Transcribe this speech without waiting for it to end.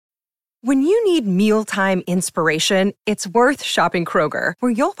When you need mealtime inspiration, it's worth shopping Kroger,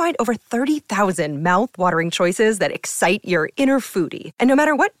 where you'll find over 30,000 mouth-watering choices that excite your inner foodie. And no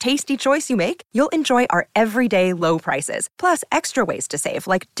matter what tasty choice you make, you'll enjoy our everyday low prices, plus extra ways to save,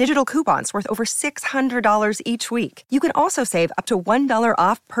 like digital coupons worth over $600 each week. You can also save up to $1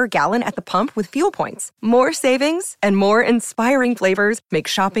 off per gallon at the pump with fuel points. More savings and more inspiring flavors make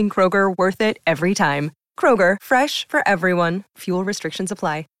shopping Kroger worth it every time. Kroger, fresh for everyone. Fuel restrictions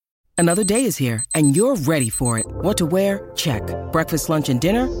apply. Another day is here, and you're ready for it. What to wear? Check. Breakfast, lunch, and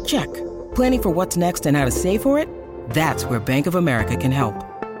dinner? Check. Planning for what's next and how to save for it? That's where Bank of America can help.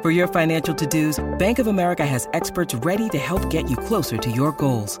 For your financial to-dos, Bank of America has experts ready to help get you closer to your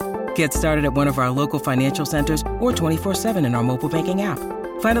goals. Get started at one of our local financial centers or 24/7 in our mobile banking app.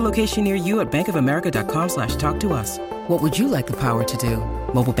 Find a location near you at bankofamerica.com/talktous. What would you like the power to do?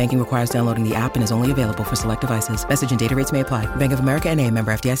 Mobile banking requires downloading the app and is only available for select devices. Message and data rates may apply. Bank of America N.A.,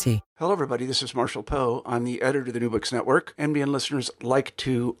 member FDIC. Hello, everybody. This is Marshall Poe. I'm the editor of the New Books Network. NBN listeners like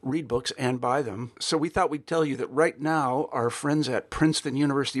to read books and buy them. So we thought we'd tell you that right now, our friends at Princeton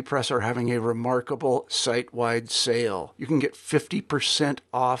University Press are having a remarkable site-wide sale. You can get 50%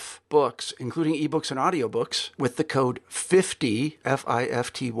 off books, including ebooks and audiobooks, with the code 50,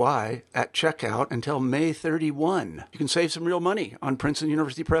 F-I-F-T-Y, at checkout until May 31. You can save some real money on Princeton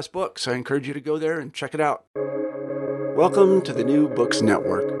University Press books. I encourage you to go there and check it out. Welcome to the New Books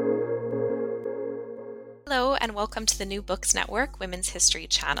Network. Hello, and welcome to the New Books Network Women's History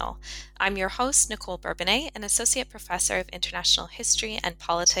channel. I'm your host, Nicole Bourbonnais, an Associate Professor of International History and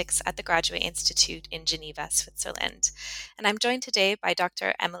Politics at the Graduate Institute in Geneva, Switzerland. And I'm joined today by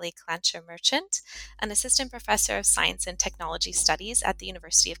Dr. Emily Clancher-Merchant, an Assistant Professor of Science and Technology Studies at the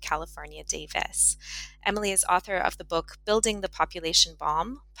University of California, Davis. Emily is author of the book Building the Population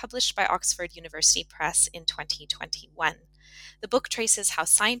Bomb, published by Oxford University Press in 2021. The book traces how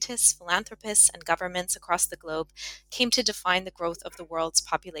scientists, philanthropists, and governments across the globe came to define the growth of the world's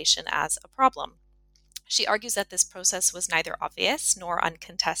population as a problem. She argues that this process was neither obvious nor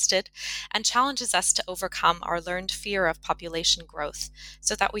uncontested, and challenges us to overcome our learned fear of population growth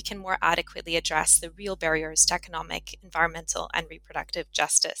so that we can more adequately address the real barriers to economic, environmental, and reproductive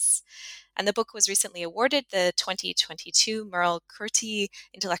justice. And the book was recently awarded the 2022 Merle Curti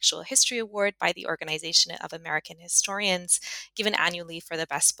Intellectual History Award by the Organization of American Historians, given annually for the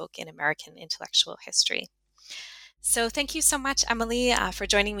best book in American intellectual history. So thank you so much, Emily, for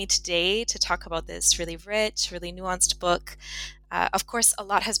joining me today to talk about this really rich, really nuanced book. Of course, a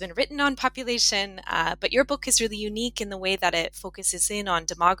lot has been written on population, but your book is really unique in the way that it focuses in on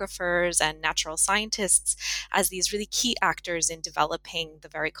demographers and natural scientists as these really key actors in developing the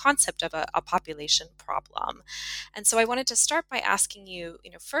very concept of a population problem. And so I wanted to start by asking you,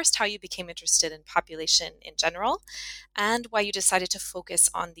 first how you became interested in population in general, and why you decided to focus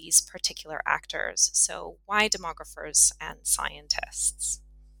on these particular actors. So why demographers and scientists?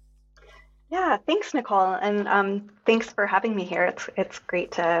 Yeah, thanks, Nicole, and thanks for having me here. It's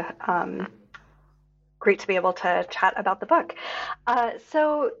great to be able to chat about the book.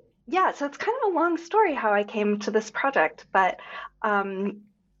 So it's kind of a long story how I came to this project, but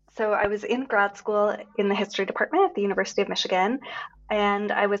so I was in grad school in the history department at the University of Michigan,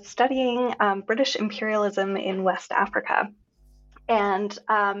 and I was studying British imperialism in West Africa. And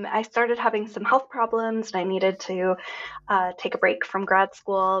I started having some health problems, and I needed to take a break from grad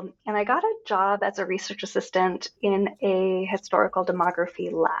school. And I got a job as a research assistant in a historical demography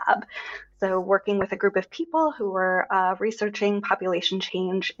lab. So working with a group of people who were researching population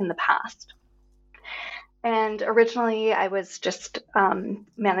change in the past. And originally, I was just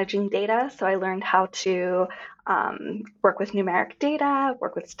managing data. So I learned how to work with numeric data,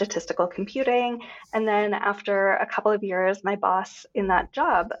 work with statistical computing. And then after a couple of years, my boss in that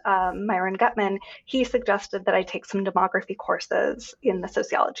job, Myron Gutman, he suggested that I take some demography courses in the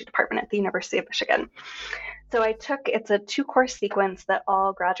sociology department at the University of Michigan. So it's a 2-course sequence that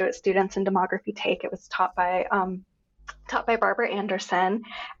all graduate students in demography take. It was taught by Barbara Anderson,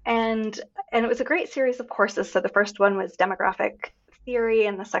 and it was a great series of courses. So the first one was demographic theory,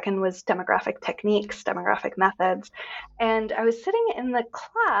 and the second was demographic techniques, demographic methods. And I was sitting in the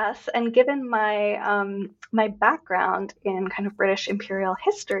class, and given my my background in kind of British imperial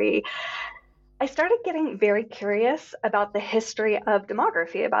history, I started getting very curious about the history of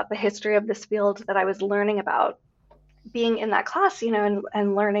demography, about the history of this field that I was learning about. Being in that class,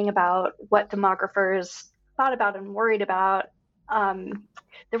 and learning about what demographers thought about and worried about,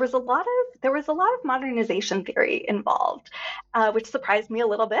 there was a lot of modernization theory involved, which surprised me a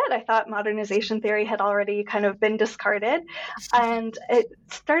little bit. I thought modernization theory had already kind of been discarded, and it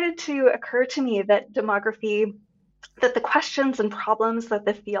started to occur to me that demography that the questions and problems that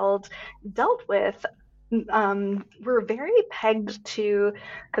the field dealt with were very pegged to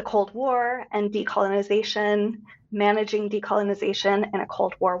the Cold War and decolonization, managing decolonization in a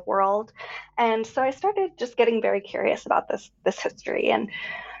Cold War world. And so I started just getting very curious about this history. And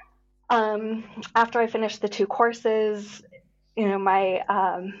after I finished the 2 courses, my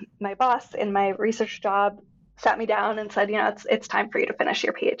boss in my research job sat me down and said, it's time for you to finish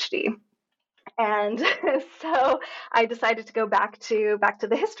your PhD. And so I decided to go back to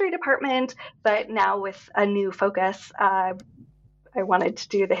the history department, but now with a new focus. I wanted to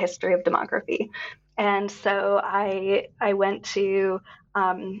do the history of demography. And so I went to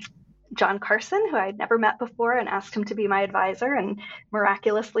John Carson, who I'd never met before, and asked him to be my advisor. And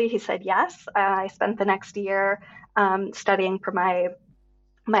miraculously, he said yes. I spent the next year studying for my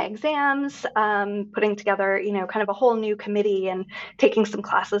exams, putting together, kind of a whole new committee and taking some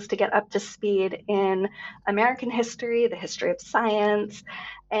classes to get up to speed in American history, the history of science.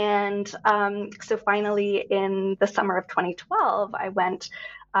 And so finally, in the summer of 2012, I went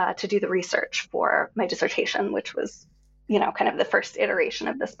to do the research for my dissertation, which was, kind of the first iteration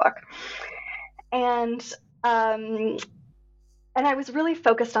of this book. And I was really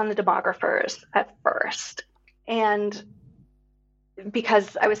focused on the demographers at first. And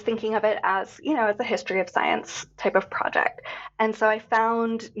because I was thinking of it as, as a history of science type of project. And so I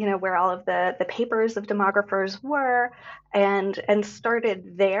found, where all of the papers of demographers were and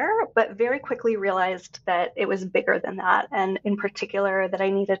started there, but very quickly realized that it was bigger than that. And in particular, that I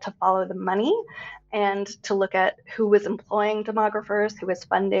needed to follow the money and to look at who was employing demographers, who was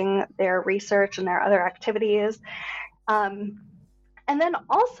funding their research and their other activities. And then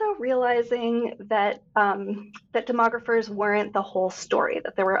also realizing that that demographers weren't the whole story,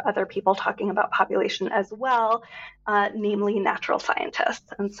 that there were other people talking about population as well, namely natural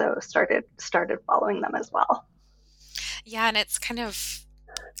scientists. And so started following them as well. Yeah, and it's kind of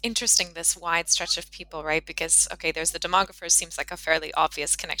interesting, this wide stretch of people, right? Because, okay, there's the demographers, seems like a fairly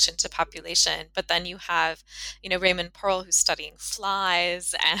obvious connection to population, but then you have, Raymond Pearl, who's studying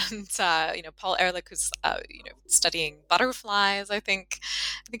flies, and, Paul Ehrlich, who's, studying butterflies, I think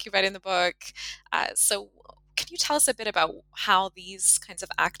you read in the book. So can you tell us a bit about how these kinds of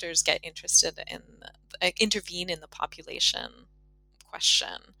actors get interested in, intervene in the population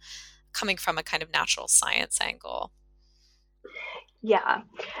question, coming from a kind of natural science angle? Yeah.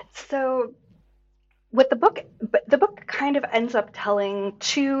 So the book kind of ends up telling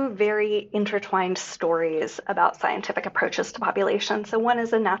 2 very intertwined stories about scientific approaches to population. So one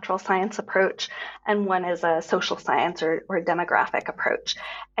is a natural science approach and one is a social science or demographic approach.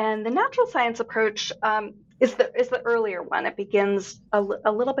 And the natural science approach is the earlier one. It begins a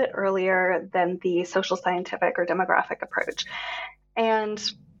little bit earlier than the social scientific or demographic approach. And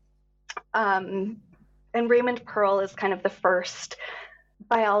Raymond Pearl is kind of the first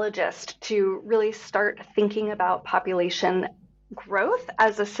biologist to really start thinking about population growth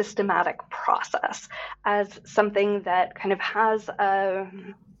as a systematic process, as something that kind of has a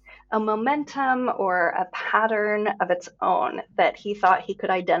momentum or a pattern of its own that he thought he could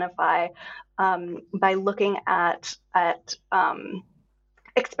identify by looking at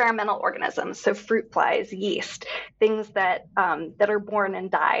experimental organisms, so fruit flies, yeast, things that are born and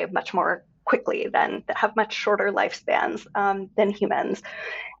die much more quickly that have much shorter lifespans than humans.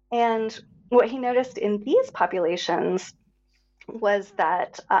 And what he noticed in these populations was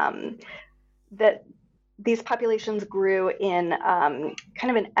that these populations grew in kind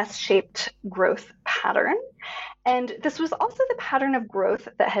of an S-shaped growth pattern. And this was also the pattern of growth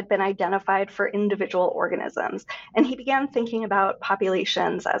that had been identified for individual organisms. And he began thinking about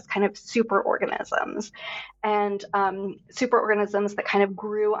populations as kind of superorganisms, and superorganisms that kind of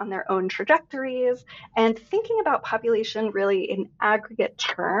grew on their own trajectories, and thinking about population really in aggregate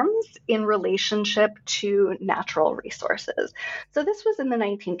terms in relationship to natural resources. So this was in the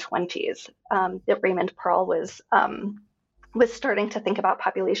 1920s that Raymond Pearl was starting to think about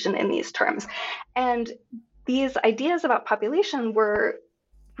population in these terms. And these ideas about population were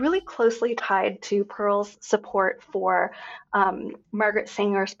really closely tied to Pearl's support for Margaret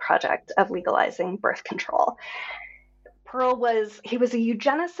Sanger's project of legalizing birth control. Pearl was a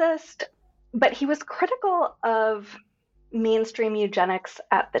eugenicist, but he was critical of mainstream eugenics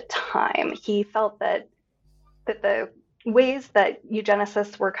at the time. He felt that the ways that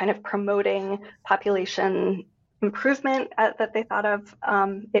eugenicists were kind of promoting population improvement that they thought of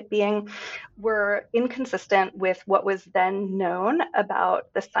it being were inconsistent with what was then known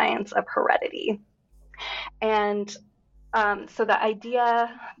about the science of heredity. And so the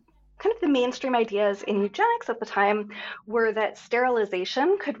idea kind of the mainstream ideas in eugenics at the time were that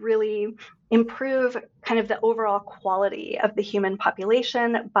sterilization could really improve kind of the overall quality of the human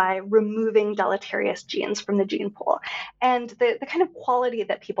population by removing deleterious genes from the gene pool. And the kind of quality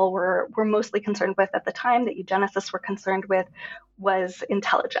that people were mostly concerned with at the time, that eugenicists were concerned with, was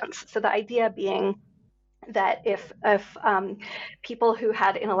intelligence. So the idea being that if people who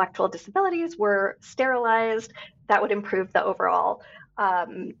had intellectual disabilities were sterilized, that would improve the overall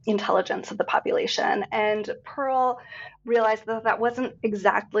intelligence of the population. And Pearl realized that that wasn't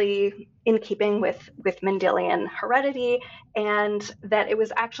exactly in keeping with Mendelian heredity, and that it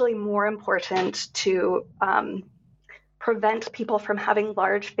was actually more important to prevent people from having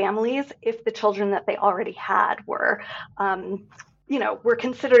large families if the children that they already had were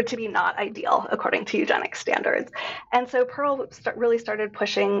considered to be not ideal according to eugenic standards. And so Pearl really started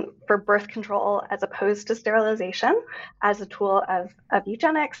pushing for birth control as opposed to sterilization as a tool of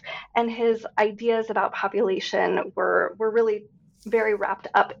eugenics. And his ideas about population were really very wrapped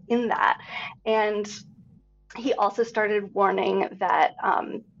up in that. And he also started warning that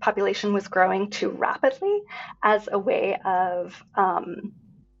population was growing too rapidly as a way of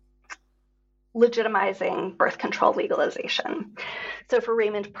legitimizing birth control legalization. So for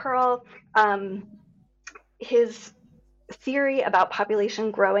Raymond Pearl, his theory about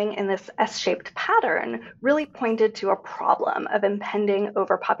population growing in this S-shaped pattern really pointed to a problem of impending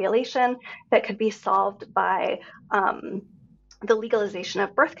overpopulation that could be solved by the legalization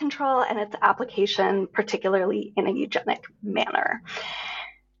of birth control and its application, particularly in a eugenic manner.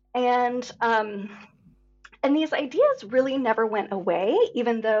 And these ideas really never went away,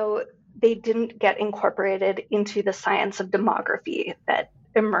 even though they didn't get incorporated into the science of demography that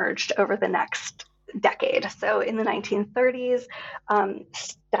emerged over the next decade. So in the 1930s,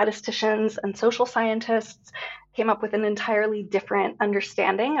 statisticians and social scientists came up with an entirely different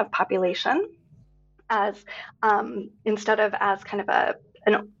understanding of population as instead of as kind of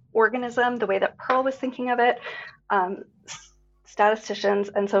an organism, the way that Pearl was thinking of it. Statisticians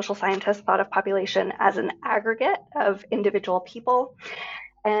and social scientists thought of population as an aggregate of individual people,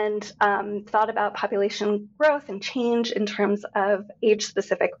 and thought about population growth and change in terms of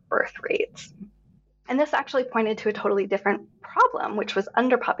age-specific birth rates. And this actually pointed to a totally different problem, which was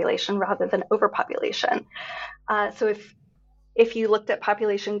underpopulation rather than overpopulation. So if you looked at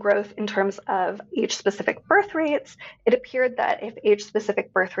population growth in terms of age-specific birth rates, it appeared that if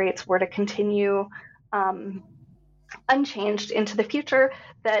age-specific birth rates were to continue unchanged into the future,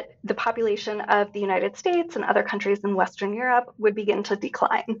 that the population of the United States and other countries in Western Europe would begin to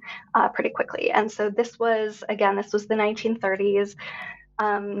decline pretty quickly. And so this was the 1930s.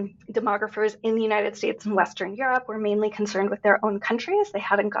 Demographers in the United States and Western Europe were mainly concerned with their own countries. They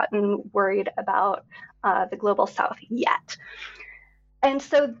hadn't gotten worried about the global South yet. And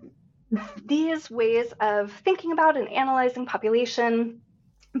so these ways of thinking about and analyzing population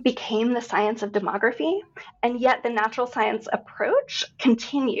became the science of demography, and yet the natural science approach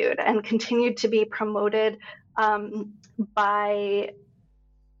continued to be promoted by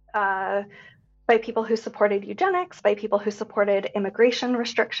people who supported eugenics, by people who supported immigration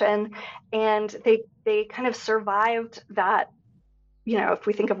restriction, and they kind of survived that. If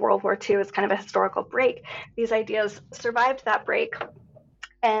we think of World War II as kind of a historical break, these ideas survived that break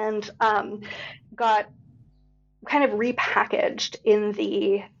and got kind of repackaged in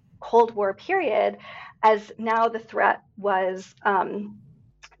the Cold War period, as now the threat was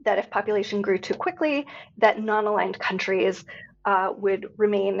that if population grew too quickly, that non-aligned countries would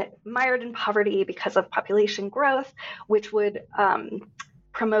remain mired in poverty because of population growth, which would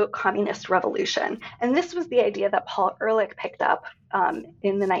promote communist revolution. And this was the idea that Paul Ehrlich picked up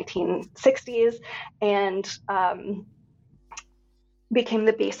in the 1960s and became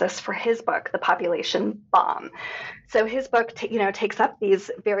the basis for his book, The Population Bomb. So his book takes up these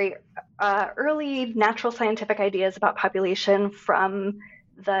very early natural scientific ideas about population from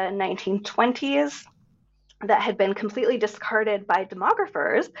the 1920s that had been completely discarded by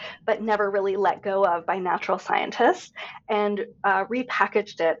demographers, but never really let go of by natural scientists, and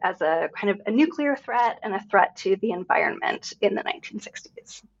repackaged it as a kind of a nuclear threat and a threat to the environment in the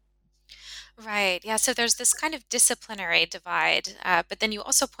 1960s. Right. Yeah. So there's this kind of disciplinary divide, but then you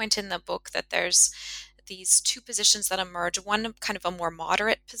also point in the book that there's these two positions that emerge. One kind of a more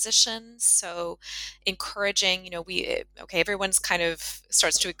moderate position, so encouraging. Everyone's kind of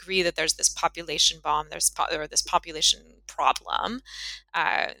starts to agree that there's this population bomb, or this population problem.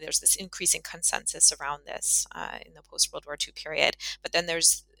 There's this increasing consensus around this in the post-World War II period. But then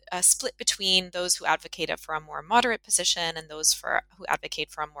there's split between those who advocated for a more moderate position and those who advocate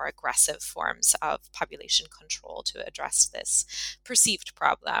for a more aggressive forms of population control to address this perceived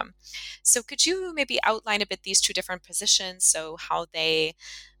problem. So could you maybe outline a bit these two different positions, so how they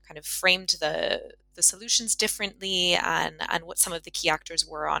kind of framed the solutions differently, and what some of the key actors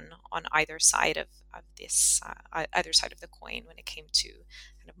were on either side of this either side of the coin when it came to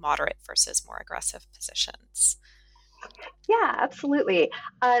kind of moderate versus more aggressive positions? Yeah, absolutely.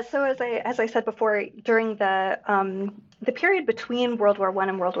 So as I said before, during the period between World War I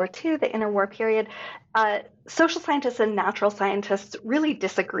and World War II, the interwar period, social scientists and natural scientists really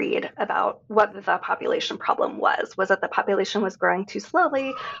disagreed about what the population problem was. Was it the population was growing too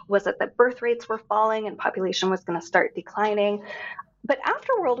slowly? Was it that birth rates were falling and population was going to start declining? But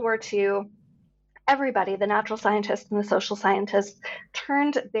after World War II, everybody, the natural scientists and the social scientists,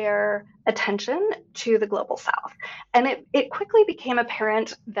 turned their attention to the global south. And it quickly became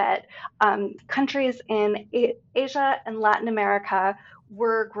apparent that countries in Asia and Latin America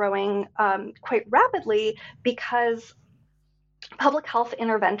were growing quite rapidly because public health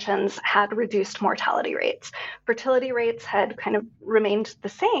interventions had reduced mortality rates. Fertility rates had kind of remained the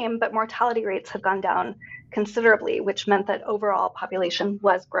same, but mortality rates had gone down considerably, which meant that overall population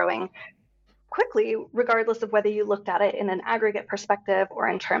was growing quickly, regardless of whether you looked at it in an aggregate perspective or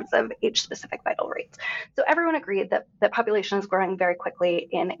in terms of age-specific vital rates. So everyone agreed that population is growing very quickly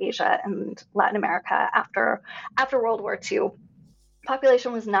in Asia and Latin America after World War II.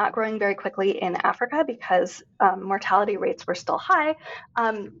 Population was not growing very quickly in Africa because mortality rates were still high,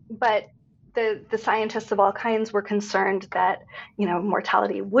 but the scientists of all kinds were concerned that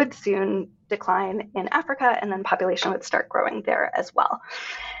mortality would soon decline in Africa, and then population would start growing there as well.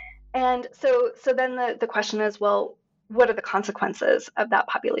 And so then the question is, well, what are the consequences of that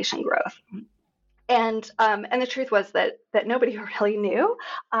population growth? And the truth was that nobody really knew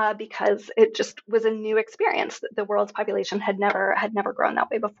because it just was a new experience. The world's population had never grown that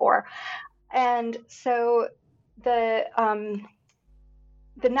way before. And so the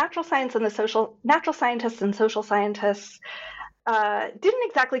natural science and natural scientists and social scientists didn't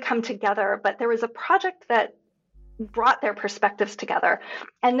exactly come together, but there was a project that brought their perspectives together.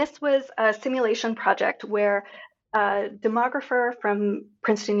 And this was a simulation project where a demographer from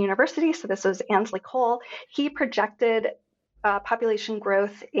Princeton University, so this was Ansley Cole, he projected population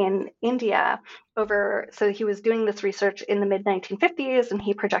growth in India so he was doing this research in the mid-1950s, and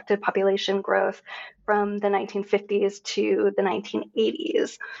he projected population growth from the 1950s to the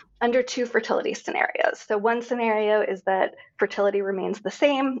 1980s under two fertility scenarios. So one scenario is that fertility remains the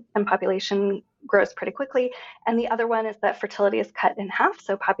same and population grows pretty quickly, and the other one is that fertility is cut in half,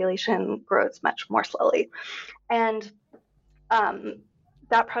 so population grows much more slowly. And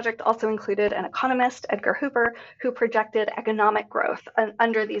that project also included an economist, Edgar Hoover, who projected economic growth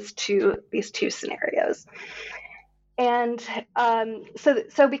under these two scenarios. And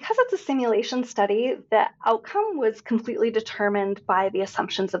so because it's a simulation study, the outcome was completely determined by the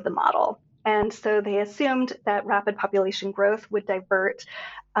assumptions of the model. And so they assumed that rapid population growth would divert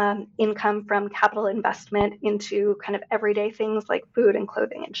income from capital investment into kind of everyday things like food and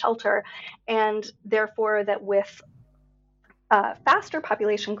clothing and shelter, and therefore that with faster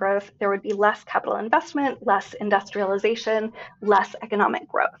population growth, there would be less capital investment, less industrialization, less economic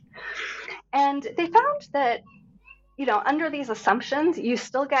growth. And they found that, under these assumptions, you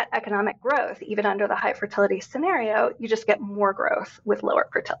still get economic growth. Even under the high fertility scenario, you just get more growth with lower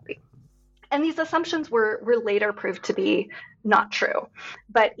fertility. And these assumptions were later proved to be not true.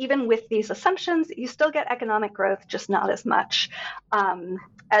 But even with these assumptions, you still get economic growth, just not as much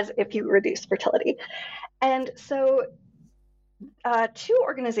as if you reduce fertility. And so two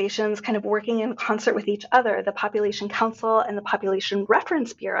organizations kind of working in concert with each other, the Population Council and the Population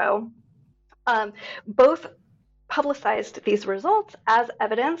Reference Bureau, both publicized these results as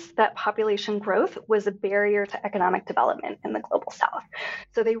evidence that population growth was a barrier to economic development in the global south.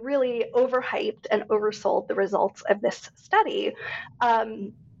 So they really overhyped and oversold the results of this study.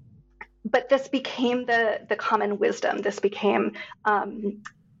 But this became the common wisdom. This became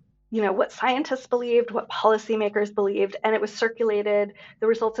what scientists believed, what policymakers believed, and it was circulated. The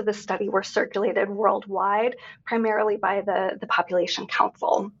results of the study were circulated worldwide, primarily by the Population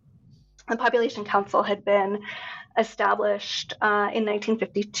Council. The Population Council had been established in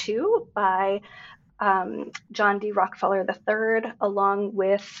 1952 by John D. Rockefeller III, along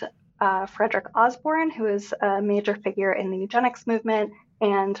with Frederick Osborne, who is a major figure in the eugenics movement,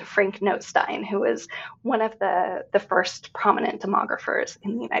 and Frank Nostein, who was one of the first prominent demographers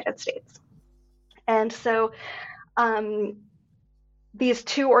in the United States. And so these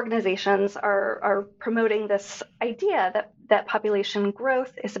two organizations are promoting this idea that population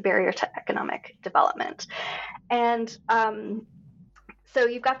growth is a barrier to economic development. And so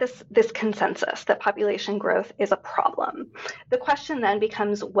you've got this consensus that population growth is a problem. The question then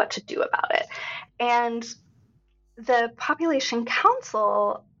becomes what to do about it. And the Population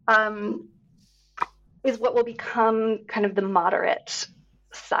Council is what will become kind of the moderate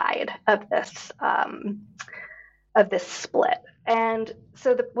side of this split. And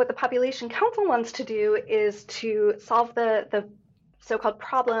so what the Population Council wants to do is to solve the so-called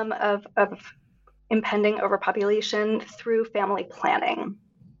problem of impending overpopulation through family planning.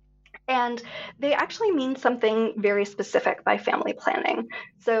 And they actually mean something very specific by family planning.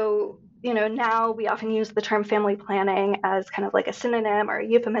 So, now we often use the term family planning as kind of like a synonym or a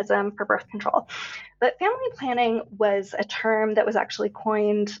euphemism for birth control. But family planning was a term that was actually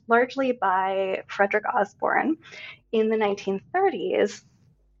coined largely by Frederick Osborn in the 1930s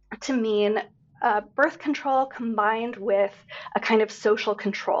to mean birth control combined with a kind of social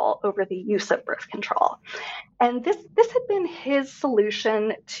control over the use of birth control. And this had been his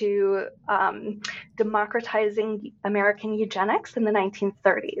solution to democratizing American eugenics in the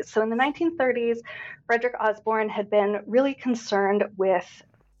 1930s. So in the 1930s, Frederick Osborn had been really concerned with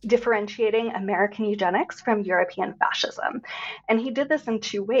differentiating American eugenics from European fascism. And he did this in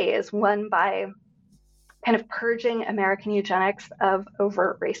two ways. One, by kind of purging American eugenics of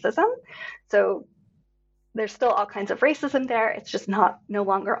overt racism. So there's still all kinds of racism there. It's just no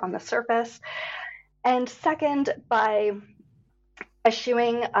longer on the surface. And second, by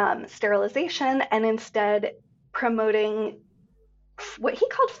eschewing sterilization and instead promoting what he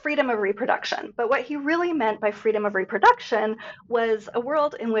called freedom of reproduction. But what he really meant by freedom of reproduction was a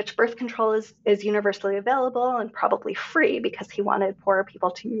world in which birth control is universally available and probably free, because he wanted poorer people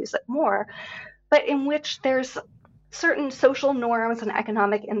to use it more, but in which there's certain social norms and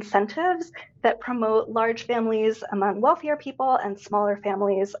economic incentives that promote large families among wealthier people and smaller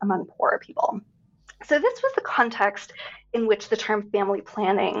families among poorer people. So this was the context in which the term family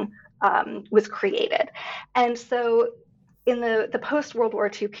planning was created. And so in the post-World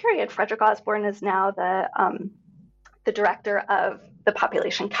War II period, Frederick Osborn is now the director of the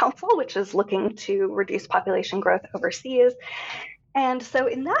Population Council, which is looking to reduce population growth overseas. And so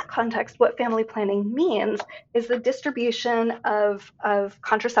in that context, what family planning means is the distribution of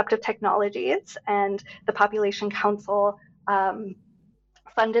contraceptive technologies, and the Population Council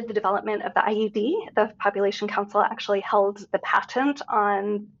funded the development of the IUD. The Population Council actually held the patent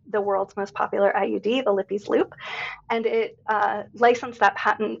on the world's most popular IUD, the Lippes Loop, and it licensed that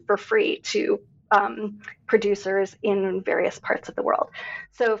patent for free to producers in various parts of the world.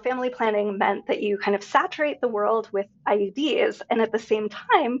 So family planning meant that you kind of saturate the world with IUDs and at the same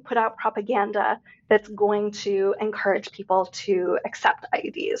time put out propaganda that's going to encourage people to accept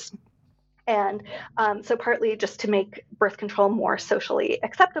IUDs. And so partly just to make birth control more socially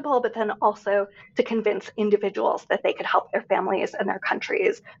acceptable, but then also to convince individuals that they could help their families and their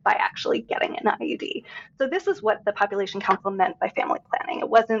countries by actually getting an IUD. So this is what the Population Council meant by family planning. It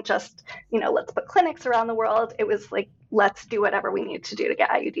wasn't just, let's put clinics around the world. It was like, let's do whatever we need to do to get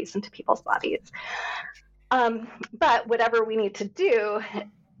IUDs into people's bodies. But whatever we need to do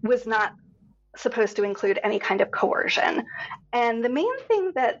was not supposed to include any kind of coercion. And the main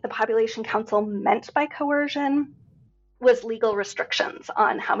thing that the Population Council meant by coercion was legal restrictions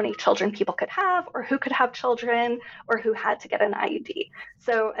on how many children people could have, or who could have children, or who had to get an IUD.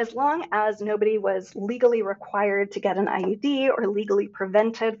 So as long as nobody was legally required to get an IUD or legally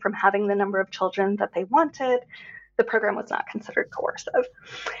prevented from having the number of children that they wanted, the program was not considered coercive.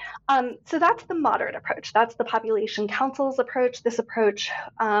 So that's the moderate approach. That's the Population Council's approach. This approach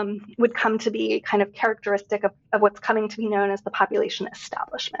would come to be kind of characteristic of what's coming to be known as the population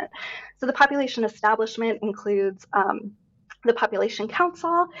establishment. So the population establishment includes the Population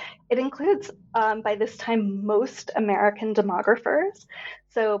Council. It includes, by this time, most American demographers.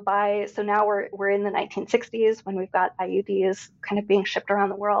 So now we're in the 1960s when we've got IUDs kind of being shipped around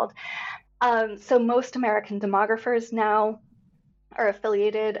the world. So most American demographers now are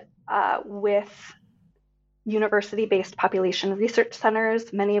affiliated with university-based population research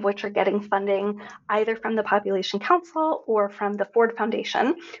centers, many of which are getting funding either from the Population Council or from the Ford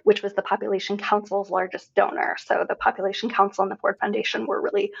Foundation, which was the Population Council's largest donor. So the Population Council and the Ford Foundation were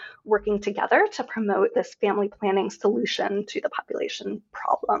really working together to promote this family planning solution to the population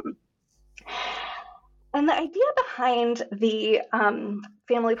problem. And the idea behind the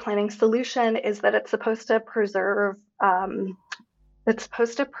family planning solution is that it's supposed to preserve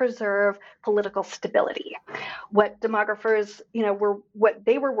political stability. What demographers, what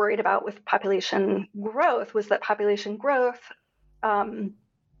they were worried about with population growth was that population growth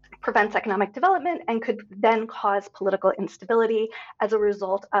prevents economic development, and could then cause political instability as a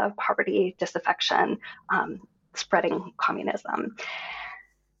result of poverty, disaffection, spreading communism.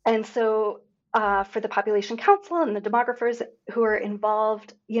 And so for the Population Council and the demographers who are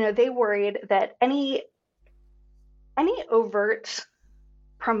involved, they worried that any overt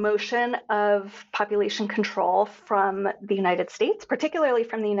promotion of population control from the United States, particularly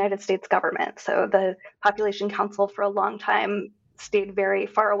from the United States government. So the Population Council for a long time stayed very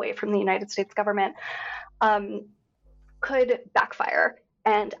far away from the United States government, could backfire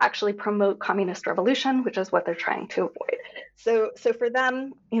and actually promote communist revolution, which is what they're trying to avoid. So for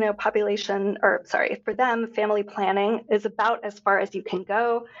them, for them, family planning is about as far as you can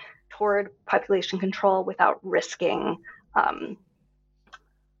go toward population control without risking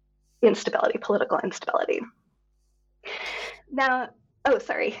political instability. Now, I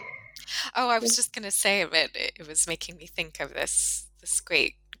was just going to say it was making me think of this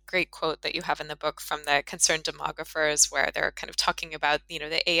great quote that you have in the book from the Concerned Demographers, where they're kind of talking about,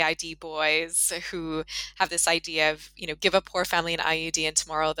 the AID boys who have this idea of, give a poor family an IUD and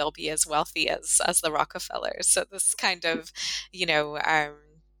tomorrow they'll be as wealthy as the Rockefellers. So this kind of,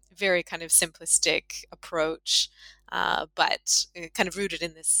 very kind of simplistic approach, but kind of rooted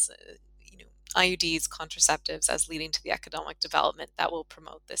in this, IUDs, contraceptives as leading to the economic development that will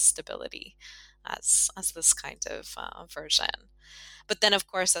promote this stability as this kind of version. But then, of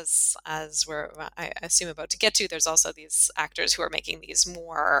course, as we're, I assume, about to get to, there's also these actors who are making these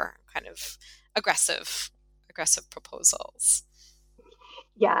more kind of aggressive proposals.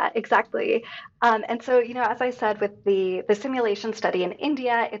 Yeah, exactly. And so, as I said, with the simulation study in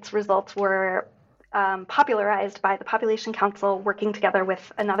India, its results were popularized by the Population Council working together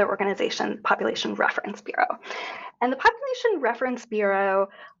with another organization, Population Reference Bureau. And the Population Reference Bureau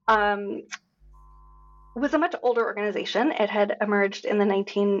was a much older organization. It had emerged in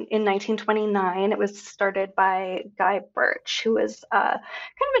 1929. It was started by Guy Birch, who was kind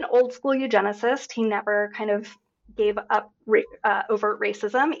of an old school eugenicist. He never kind of gave up overt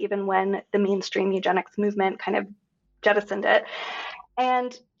racism, even when the mainstream eugenics movement kind of jettisoned it.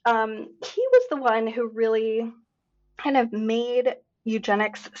 And he was the one who really kind of made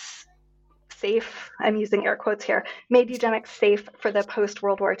eugenics safe, I'm using air quotes here, made eugenics safe for the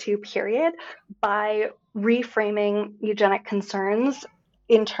post-World War II period by reframing eugenic concerns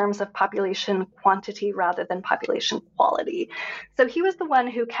in terms of population quantity rather than population quality. So he was the one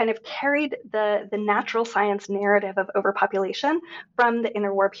who kind of carried the natural science narrative of overpopulation from the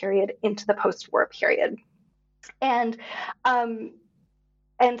interwar period into the post-war period. And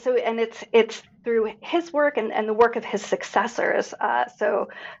it's through his work and the work of his successors.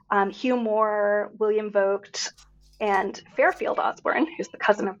 Hugh Moore, William Vogt, and Fairfield Osborn, who's the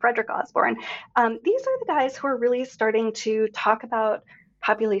cousin of Frederick Osborn. These are the guys who are really starting to talk about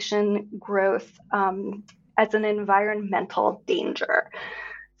population growth as an environmental danger.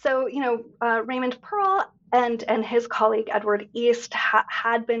 So, Raymond Pearl and his colleague Edward East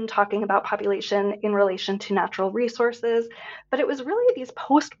had been talking about population in relation to natural resources, but it was really these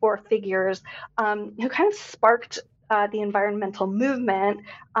post-war figures who kind of sparked the environmental movement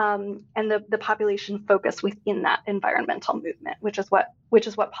and the population focus within that environmental movement, which is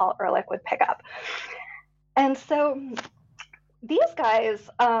what Paul Ehrlich would pick up. And so these guys,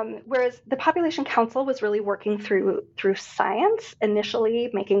 whereas the Population Council was really working through science,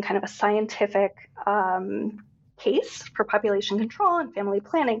 initially making kind of a scientific case for population control and family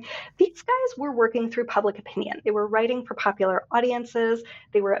planning, these guys were working through public opinion. They were writing for popular audiences.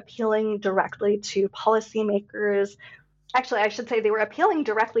 They were appealing directly to policymakers. Actually, I should say they were appealing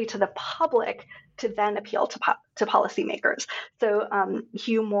directly to the public to then appeal to policymakers. So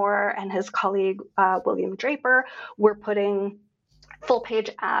Hugh Moore and his colleague William Draper were putting full-page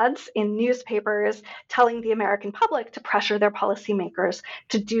ads in newspapers telling the American public to pressure their policymakers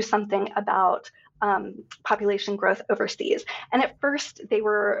to do something about population growth overseas. And at first, they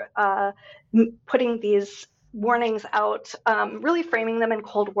were putting these warnings out, really framing them in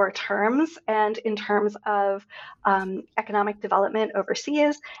Cold War terms and in terms of economic development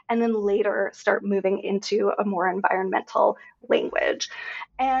overseas, and then later start moving into a more environmental language.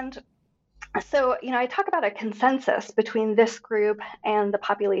 And so, I talk about a consensus between this group and the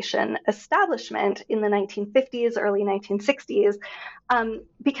population establishment in the 1950s, early 1960s,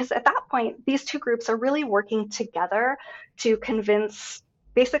 because at that point, these two groups are really working together to convince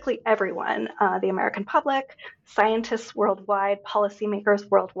basically everyone, the American public, scientists worldwide, policymakers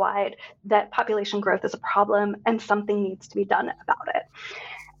worldwide, that population growth is a problem and something needs to be done about it.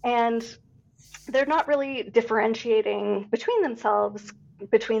 And they're not really differentiating between themselves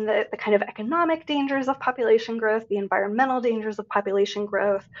between the kind of economic dangers of population growth, the environmental dangers of population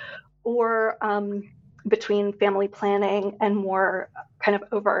growth, or between family planning and more kind of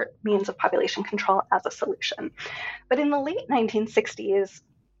overt means of population control as a solution. But in the late 1960s,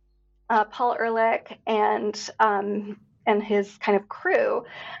 Paul Ehrlich and his kind of crew,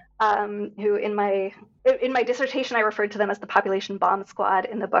 who in my dissertation I referred to them as the population bomb squad.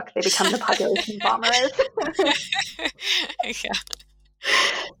 In the book, they become the population bombers.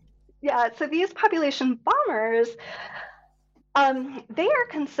 Yeah. So these population bombers,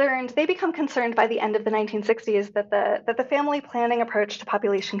 they become concerned by the end of the 1960s that the family planning approach to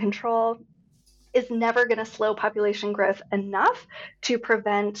population control is never going to slow population growth enough to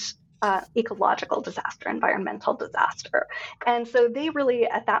prevent ecological disaster, environmental disaster. And so they really,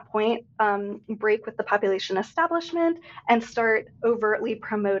 at that point, break with the population establishment and start overtly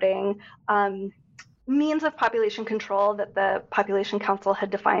promoting means of population control that the Population Council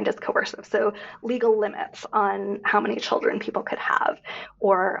had defined as coercive. So legal limits on how many children people could have,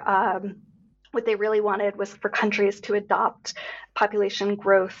 or what they really wanted was for countries to adopt population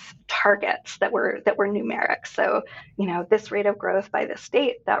growth targets that were numeric. So, this rate of growth by this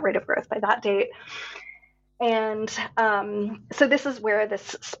date, that rate of growth by that date. And so this is where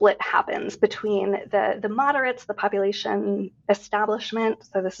this split happens between the moderates, the population establishment.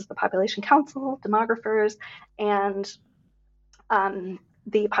 So this is the Population Council, demographers, and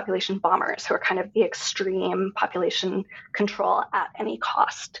the population bombers, who are kind of the extreme population control at any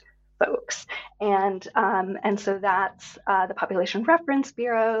cost folks. And so that's the Population Reference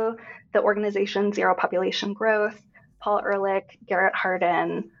Bureau, the organization Zero Population Growth, Paul Ehrlich, Garrett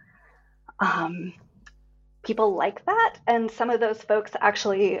Hardin, people like that. And some of those folks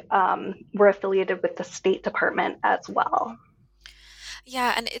actually were affiliated with the State Department as well.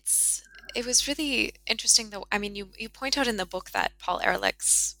 Yeah, and it was really interesting, though. I mean, you point out in the book that Paul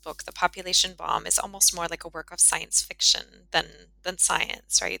Ehrlich's book, The Population Bomb, is almost more like a work of science fiction than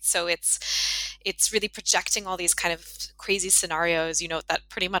science, right? So it's really projecting all these kind of crazy scenarios, that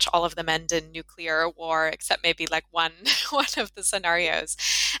pretty much all of them end in nuclear war, except maybe like one of the scenarios.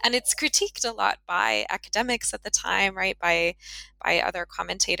 And it's critiqued a lot by academics at the time, right? By other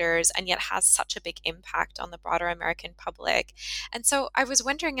commentators, and yet has such a big impact on the broader American public. And so I was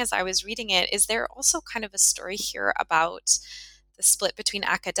wondering, as I was reading it, is there also kind of a story here about the split between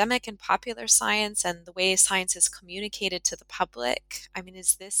academic and popular science and the way science is communicated to the public? I mean,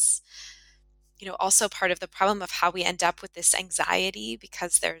 is this, also part of the problem of how we end up with this anxiety?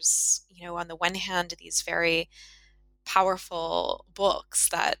 Because there's, on the one hand, these very powerful books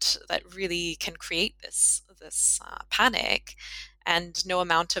that really can create this panic, and no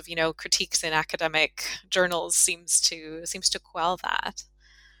amount of critiques in academic journals seems to quell that.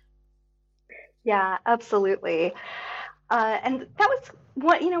 Yeah, absolutely. And that was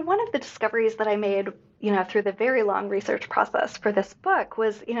one of the discoveries that I made through the very long research process for this book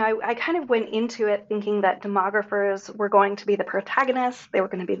was, I kind of went into it thinking that demographers were going to be the protagonists, they were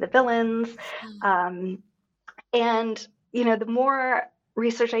going to be the villains. And, the more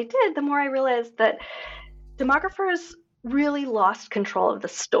research I did, the more I realized that demographers really lost control of the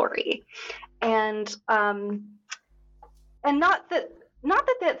story. And not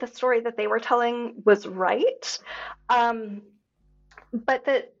that the story that they were telling was right, but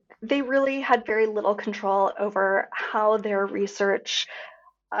that they really had very little control over how their research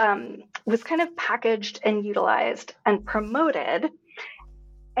was kind of packaged and utilized and promoted.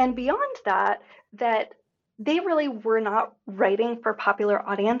 And beyond that they really were not writing for popular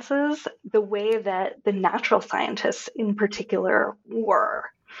audiences the way that the natural scientists in particular were.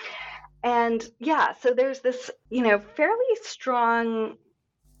 And so there's this, fairly strong,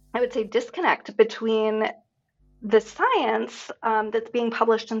 I would say, disconnect between the science that's being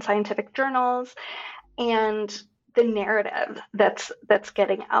published in scientific journals and the narrative that's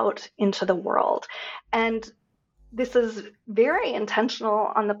getting out into the world. And this is very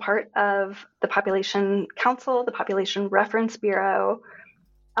intentional on the part of the Population Council, the Population Reference Bureau,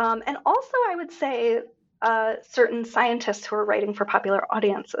 and also, I would say, certain scientists who are writing for popular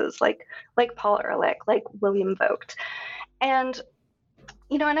audiences, like Paul Ehrlich, like William Vogt. And,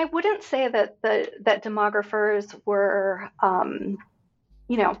 and I wouldn't say that that demographers were,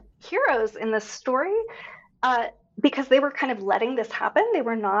 heroes in this story, because they were kind of letting this happen. They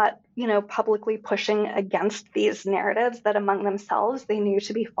were not, publicly pushing against these narratives that among themselves they knew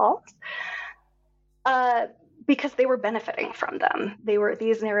to be false, because they were benefiting from them.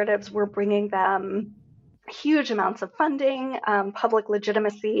 These narratives were bringing them huge amounts of funding, public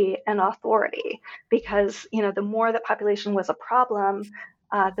legitimacy, and authority, because, the more that population was a problem,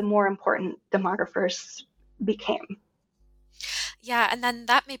 the more important demographers became. Yeah, and then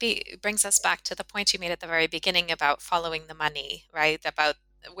that maybe brings us back to the point you made at the very beginning about following the money, right? About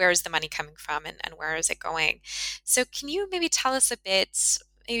where is the money coming from and where is it going? So can you maybe tell us a bit,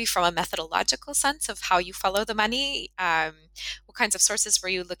 maybe from a methodological sense of how you follow the money? What kinds of sources were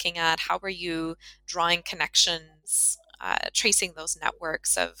you looking at? How were you drawing connections, tracing those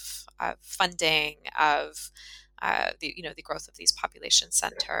networks of funding, of the growth of these population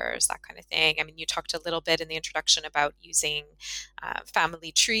centers, that kind of thing. I mean, you talked a little bit in the introduction about using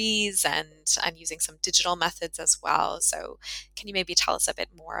family trees and using some digital methods as well. So, can you maybe tell us a bit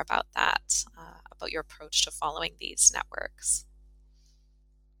more about that, about your approach to following these networks?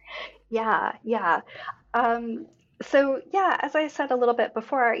 Yeah, yeah. So yeah, as I said a little bit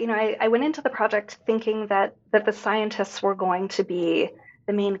before, I went into the project thinking that the scientists were going to be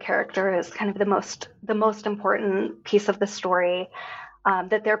the main characters, kind of the most important piece of the story.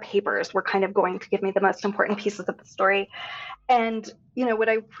 That their papers were kind of going to give me the most important pieces of the story. And what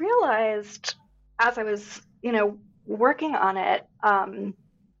I realized as I was working on it,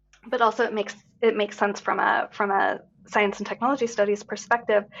 but also it makes sense from a science and technology studies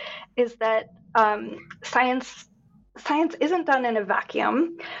perspective, is that science isn't done in a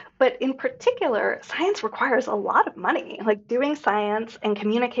vacuum, but in particular, science requires a lot of money. Like doing science and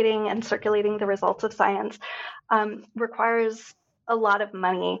communicating and circulating the results of science requires a lot of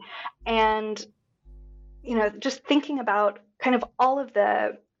money. And just thinking about kind of all of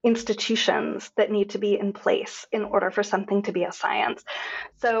the institutions that need to be in place in order for something to be a science.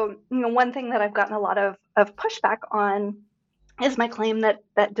 So, one thing that I've gotten a lot of pushback on is my claim that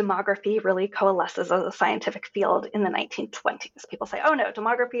demography really coalesces as a scientific field in the 1920s. People say, oh no,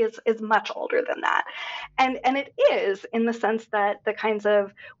 demography is much older than that. And it is, in the sense that the kinds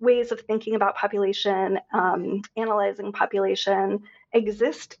of ways of thinking about population, analyzing population,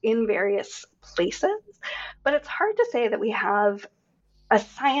 exist in various places. But it's hard to say that we have a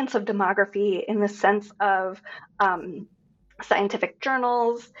science of demography in the sense of scientific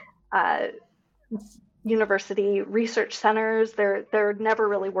journals, university research centers. There never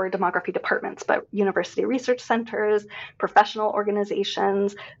really were demography departments, but university research centers, professional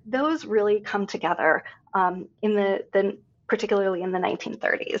organizations, those really come together particularly in the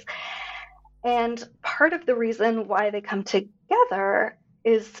 1930s. And part of the reason why they come together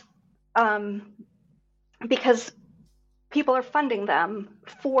is because people are funding them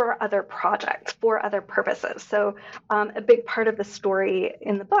for other projects, for other purposes. So a big part of the story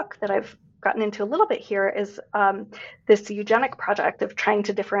in the book that I've gotten into a little bit here is this eugenic project of trying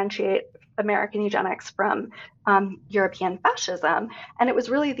to differentiate American eugenics from European fascism. And it was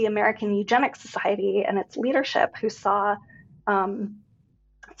really the American Eugenics Society and its leadership who saw,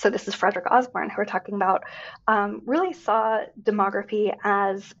 so this is Frederick Osborne who we're talking about, really saw demography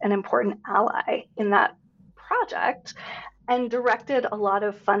as an important ally in that project and directed a lot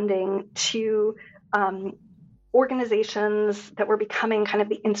of funding to organizations that were becoming kind of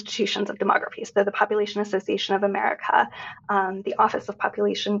the institutions of demography. So the Population Association of America, the Office of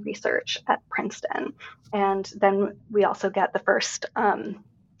Population Research at Princeton, and then we also get the first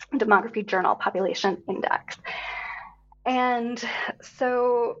demography journal, Population Index. And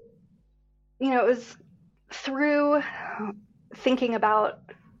so, it was through thinking about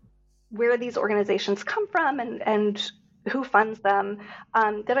where these organizations come from and who funds them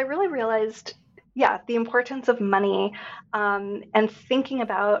that I really realized, the importance of money and thinking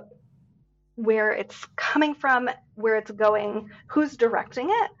about where it's coming from, where it's going, who's directing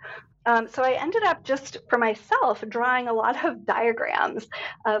it. So I ended up just for myself drawing a lot of diagrams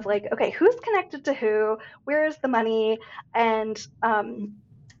of like, okay, who's connected to who, where is the money, and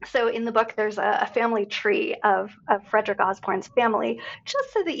so in the book, there's a family tree of Frederick Osborne's family,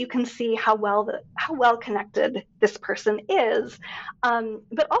 just so that you can see how well connected this person is,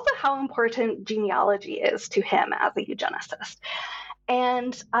 but also how important genealogy is to him as a eugenicist.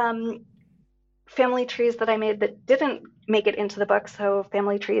 And family trees that I made that didn't make it into the book, so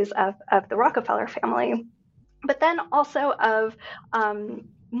family trees of the Rockefeller family, but then also of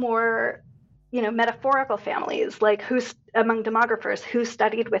more metaphorical families, like who's among demographers, who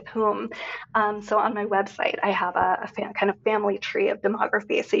studied with whom. So on my website, I have a kind of family tree of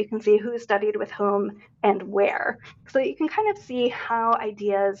demography, so you can see who studied with whom and where. So you can kind of see how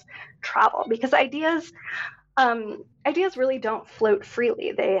ideas travel, because ideas really don't float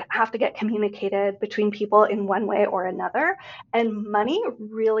freely. They have to get communicated between people in one way or another, and money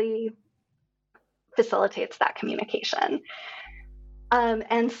really facilitates that communication.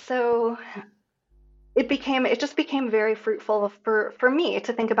 And so it just became very fruitful for me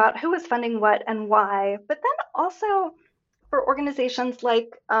to think about who was funding what and why, but then also for organizations like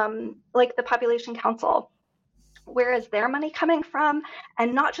the Population Council where is their money coming from?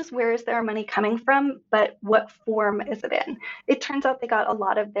 And not just where is their money coming from, but what form is it in? It turns out they got a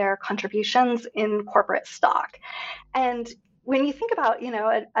lot of their contributions in corporate stock. And when you think about,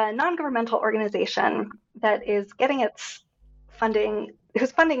 a non-governmental organization that is getting its funding,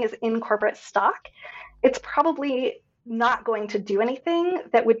 whose funding is in corporate stock, it's probably not going to do anything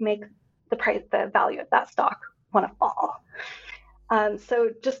that would make the value of that stock want to fall.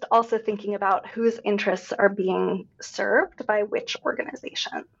 So just also thinking about whose interests are being served by which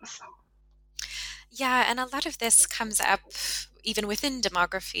organizations. Yeah, and a lot of this comes up even within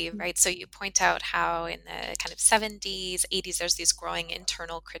demography, right? So you point out how in the kind of 70s, 80s, there's these growing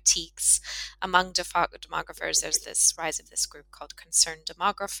internal critiques among demographers. There's this rise of this group called concerned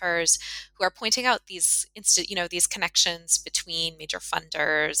demographers who are pointing out these these connections between major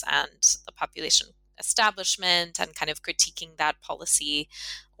funders and the population establishment, and kind of critiquing that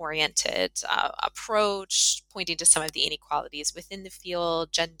policy-oriented approach, pointing to some of the inequalities within the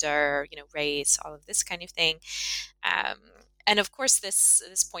field, gender, race, all of this kind of thing. And of course,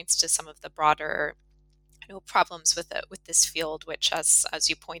 this points to some of the broader problems with this field, which, as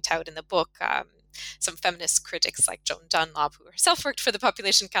you point out in the book, some feminist critics like Joan Dunlop, who herself worked for the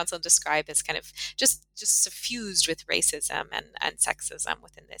Population Council, describe as kind of just suffused with racism and sexism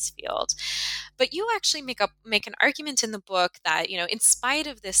within this field. But you actually make an argument in the book that, in spite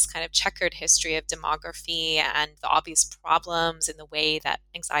of this kind of checkered history of demography and the obvious problems in the way that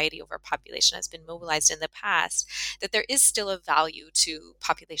anxiety over population has been mobilized in the past, that there is still a value to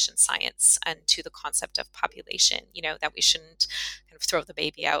population science and to the concept of population, that we shouldn't kind of throw the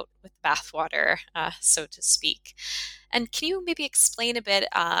baby out with the bathwater, so to speak. And can you maybe explain a bit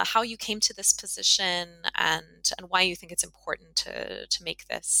how you came to this position and why you think it's important to make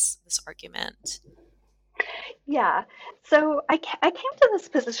this argument? Yeah, so I came to this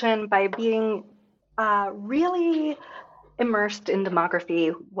position by being really immersed in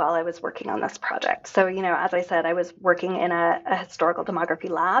demography while I was working on this project. So, as I said, I was working in a historical demography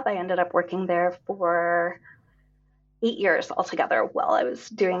lab. I ended up working there for 8 years altogether while I was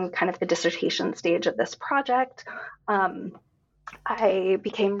doing kind of the dissertation stage of this project. I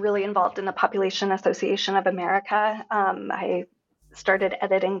became really involved in the Population Association of America. I started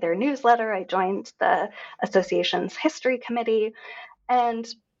editing their newsletter. I joined the association's history committee. And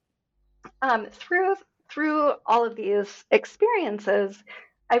through all of these experiences,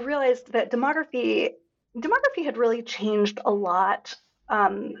 I realized that demography had really changed a lot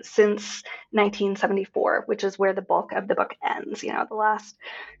since 1974, which is where the bulk of the book ends. The last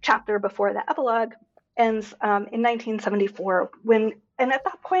chapter before the epilogue ends in 1974, and at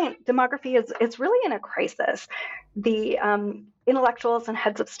that point, demography is really in a crisis. The intellectuals and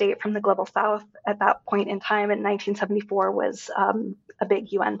heads of state from the Global South at that point in time in 1974 was a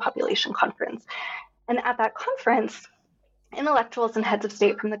big UN population conference. And at that conference, intellectuals and heads of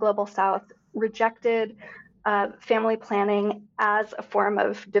state from the Global South rejected family planning as a form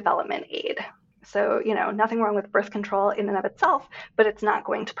of development aid. So, nothing wrong with birth control in and of itself, but it's not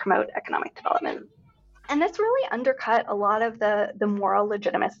going to promote economic development. And this really undercut a lot of the moral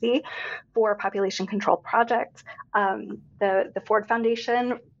legitimacy for population control projects. The Ford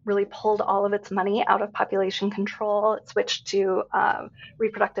Foundation really pulled all of its money out of population control. It switched to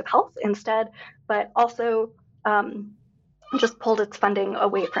reproductive health instead, but also just pulled its funding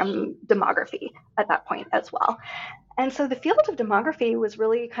away from demography at that point as well. And so the field of demography was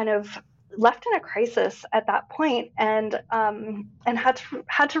really kind of left in a crisis at that point, and had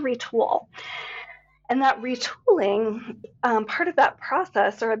to retool. And that retooling, part of that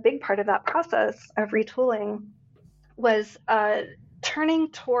process, or a big part of that process of retooling, was turning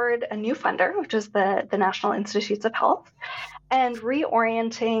toward a new funder, which is the National Institutes of Health, and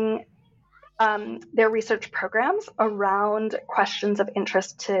reorienting their research programs around questions of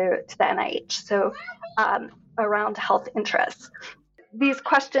interest to the NIH, so around health interests. These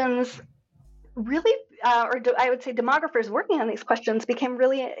questions really, I would say demographers working on these questions became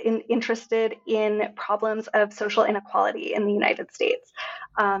really interested in problems of social inequality in the United States.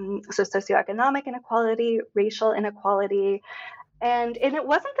 So socioeconomic inequality, racial inequality. And it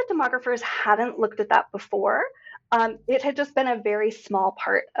wasn't that demographers hadn't looked at that before. It had just been a very small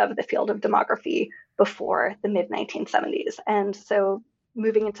part of the field of demography before the mid-1970s. And so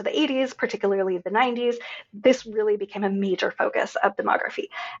moving into the 80s, particularly the 90s, this really became a major focus of demography.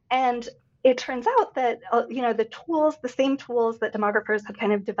 And it turns out that, the same tools that demographers had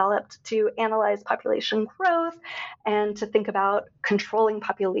kind of developed to analyze population growth and to think about controlling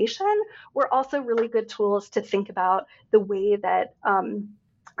population were also really good tools to think about the way that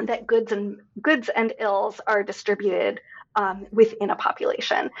that goods and ills are distributed within a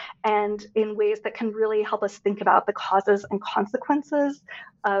population, and in ways that can really help us think about the causes and consequences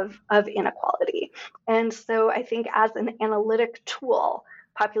of inequality. And so I think as an analytic tool,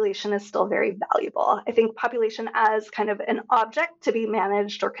 population is still very valuable. I think population as kind of an object to be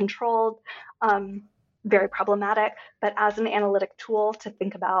managed or controlled, very problematic, but as an analytic tool to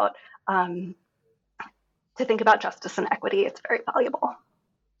think about justice and equity, it's very valuable.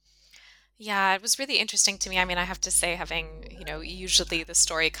 Yeah, it was really interesting to me. I mean, I have to say, having, usually the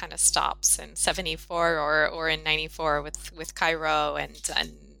story kind of stops in 74 or in 94 with Cairo, and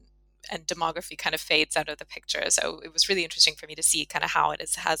demography kind of fades out of the picture. So it was really interesting for me to see kind of how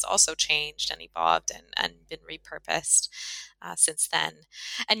it has also changed and evolved and been repurposed since then.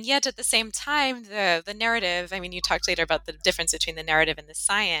 And yet at the same time, the narrative, I mean, you talked later about the difference between the narrative and the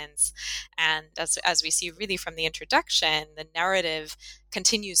science. And as we see really from the introduction, the narrative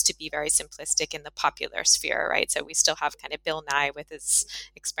continues to be very simplistic in the popular sphere, right? So we still have kind of Bill Nye with his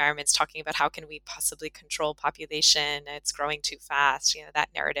experiments talking about how can we possibly control population? It's growing too fast. That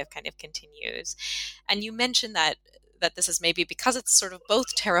narrative kind of continues. And you mentioned that this is maybe because it's sort of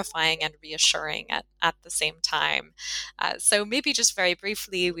both terrifying and reassuring at the same time. So maybe just very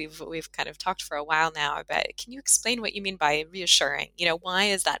briefly, we've kind of talked for a while now, but can you explain what you mean by reassuring? Why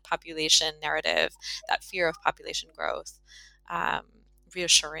is that population narrative, that fear of population growth,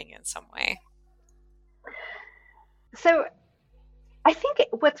 reassuring in some way? So I think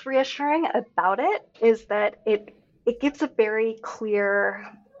what's reassuring about it is that it gives a very clear,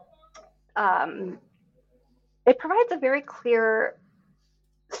 it provides a very clear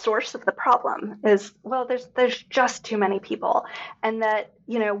source of the problem. Is, well, there's just too many people, and that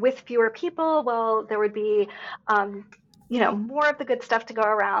with fewer people, well, there would be more of the good stuff to go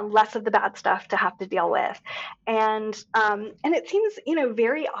around, less of the bad stuff to have to deal with. And it seems,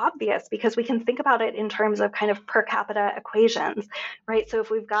 very obvious because we can think about it in terms of kind of per capita equations, right? So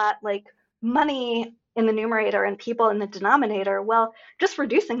if we've got like money in the numerator and people in the denominator, well, just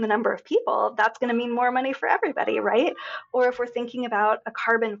reducing the number of people, that's going to mean more money for everybody, right? Or if we're thinking about a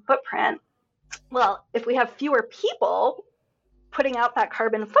carbon footprint, well, if we have fewer people putting out that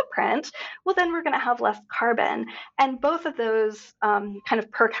carbon footprint, well, then we're going to have less carbon. And both of those kind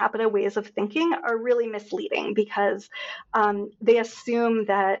of per capita ways of thinking are really misleading because they assume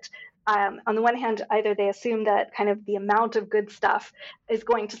that, on the one hand, either they assume that kind of the amount of good stuff is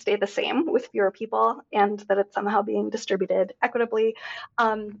going to stay the same with fewer people and that it's somehow being distributed equitably.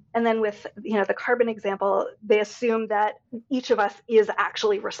 And then with the carbon example, they assume that each of us is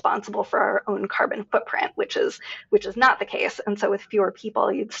actually responsible for our own carbon footprint, which is not the case. And so with fewer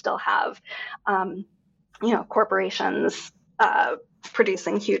people, you'd still have corporations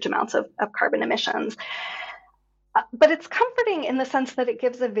producing huge amounts of carbon emissions. But it's comforting in the sense that it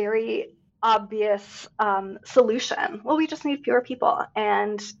gives a very obvious solution. Well, we just need fewer people,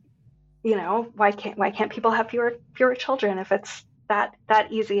 and why can't people have fewer children if it's that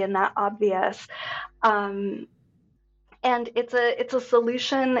easy and that obvious? And it's a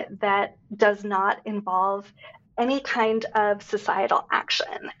solution that does not involve any kind of societal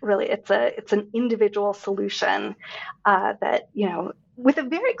action. Really, it's an individual solution that with a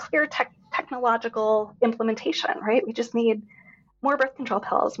very clear technological implementation, right? We just need more birth control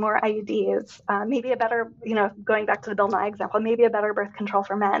pills, more IUDs, maybe a better, going back to the Bill Nye example, maybe a better birth control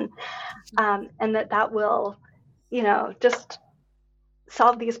for men, and that will, just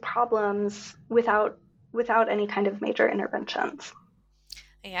solve these problems without any kind of major interventions.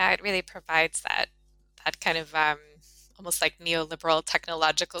 Yeah, it really provides that kind of almost like neoliberal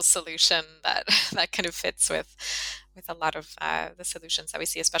technological solution that kind of fits with a lot of the solutions that we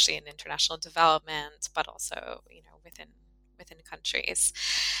see, especially in international development, but also within countries.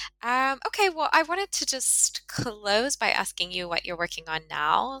 Okay, well, I wanted to just close by asking you what you're working on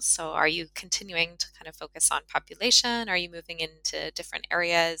now. So, are you continuing to kind of focus on population? Are you moving into different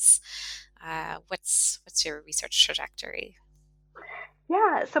areas? What's your research trajectory?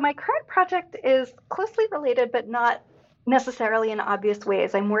 Yeah, so my current project is closely related, but not necessarily in obvious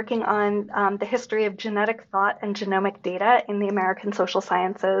ways. I'm working on the history of genetic thought and genomic data in the American social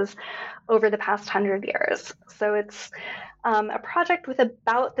sciences over the past 100 years. So it's a project with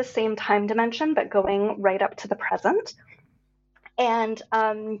about the same time dimension, but going right up to the present. And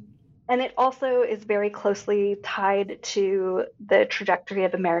it also is very closely tied to the trajectory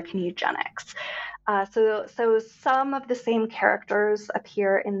of American eugenics. So some of the same characters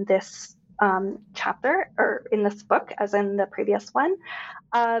appear in this chapter or in this book as in the previous one,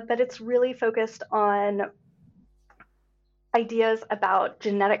 but it's really focused on ideas about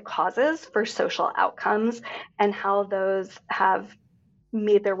genetic causes for social outcomes and how those have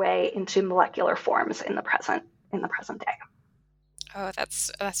made their way into molecular forms in the present. in the present day. Oh,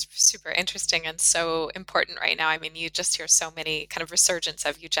 that's super interesting and so important right now. I mean, you just hear so many kind of resurgence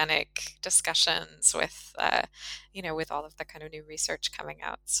of eugenic discussions with, with all of the kind of new research coming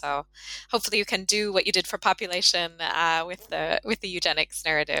out. So hopefully you can do what you did for population with the eugenics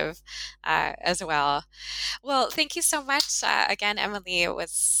narrative as well. Well, thank you so much again, Emily. It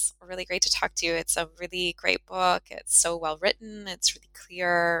was really great to talk to you. It's a really great book. It's so well written. It's really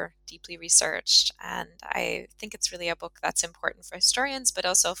clear, deeply researched, and I think it's really a book that's important for historians, but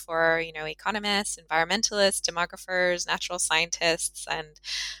also for economists, environmentalists, demographers, natural scientists, and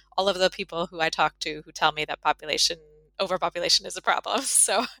all of the people who I talk to who tell me that overpopulation is a problem.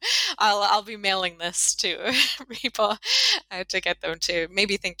 So I'll be mailing this to people to get them to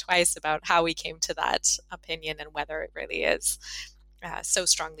maybe think twice about how we came to that opinion and whether it really is so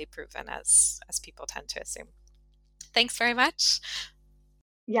strongly proven as people tend to assume. Thanks very much.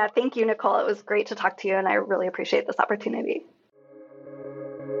 Yeah, thank you, Nicole. It was great to talk to you, and I really appreciate this opportunity.